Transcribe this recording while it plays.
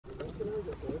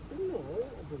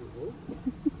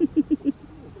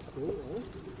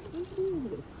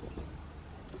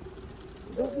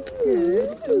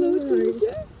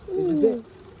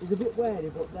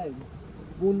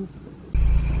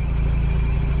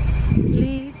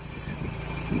Leeds.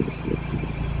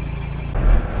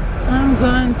 I'm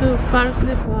going to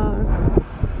Farnley Park.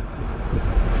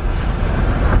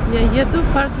 Я еду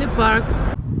в Farnley Park.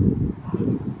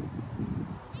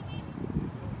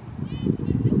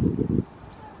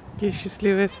 Какие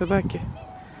счастливые собаки.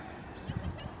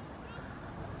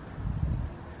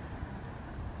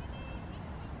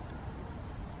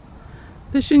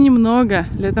 Это еще немного,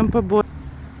 летом побольше.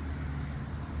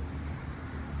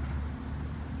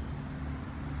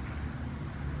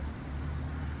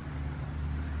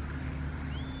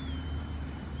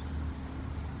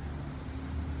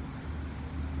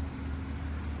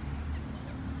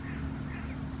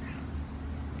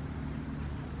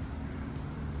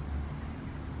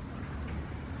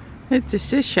 Эти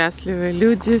все счастливые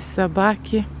люди,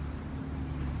 собаки,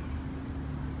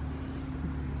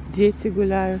 дети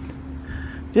гуляют.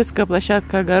 Детская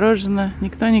площадка огорожена,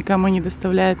 никто никому не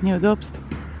доставляет неудобств.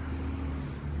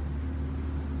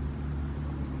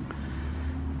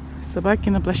 Собаки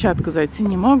на площадку зайти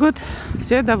не могут,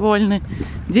 все довольны.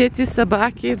 Дети,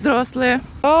 собаки, взрослые.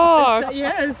 Dogs!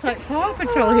 Yeah, it's like Paw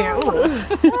Patrol here.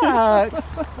 Dogs!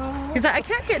 He's like, I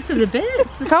can't get to the beds.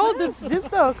 How old is this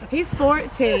dog? He's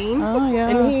 14. Oh, yeah.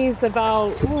 And he's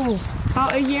about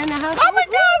a year and a half. Oh my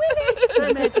god!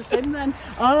 Same age as him then.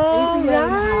 Oh,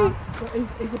 right.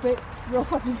 He's a bit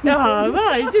rough. Oh,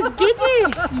 well, he's just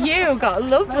giddy. You got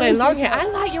lovely long hair. I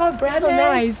like your brown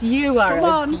eyes. You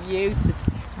are beautiful.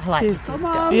 I like this. Come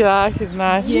on. Yeah, he's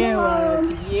nice. You are a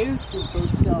beautiful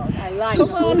dog. I like you.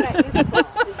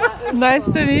 Nice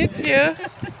to meet you.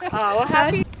 Oh, well,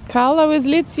 happy. Carla with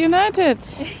Leeds United.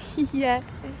 Yeah.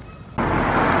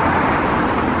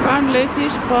 Farnley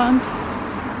Fish Pond.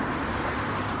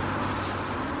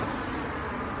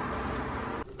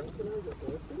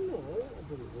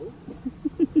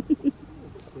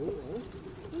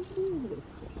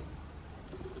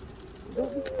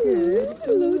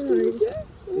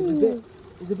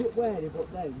 He's a bit wary, but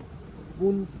then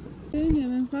once.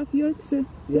 Half Yorkshire.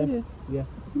 Yeah.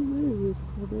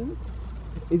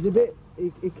 He's a bit.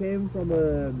 He came from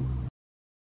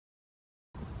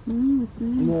you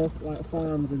know, like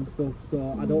farms and stuff. So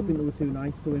I don't think they were too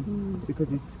nice to him because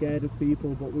he's scared of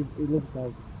people. But he loves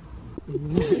dogs.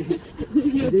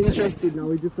 He's interested now.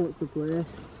 He just wants to play.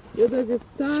 Your dog is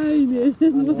tiny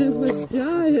and like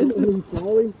giant.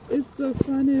 Falling. It's so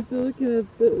funny to look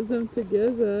at them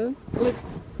together. Look.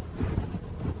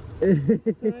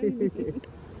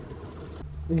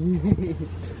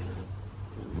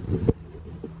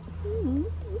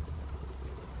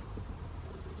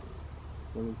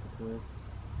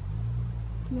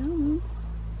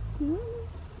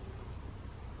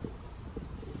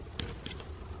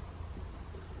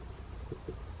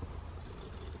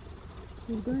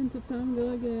 He's going to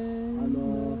tangle again. I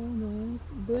know. No.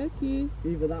 Blackie.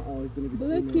 Either that or he's going to be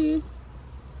Blackie. swimming.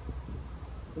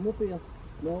 Come up here.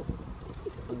 No.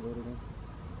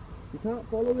 You can't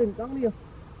follow him. Down here.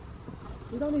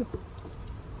 Come down here.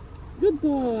 Good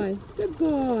boy. Good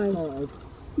boy. Oh.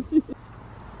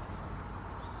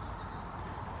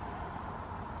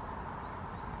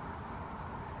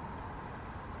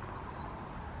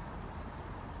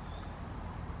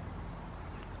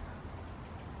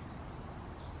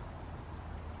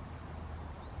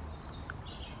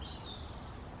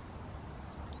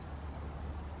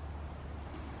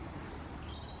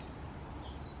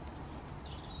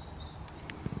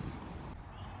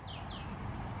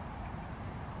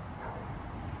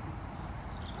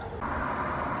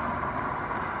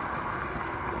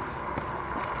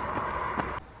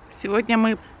 Сегодня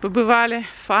мы побывали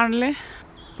в Farnley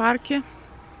парке,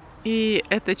 и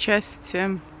это часть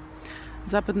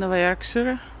западного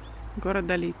Йоркшира,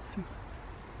 города Лидс.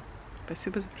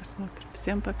 Спасибо за просмотр.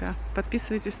 Всем пока.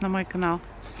 Подписывайтесь на мой канал.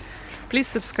 Please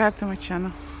subscribe to my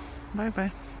channel.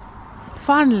 Bye-bye.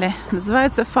 Farnley.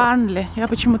 Называется Farnley. Я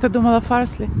почему-то думала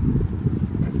Farnley.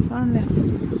 Farnley.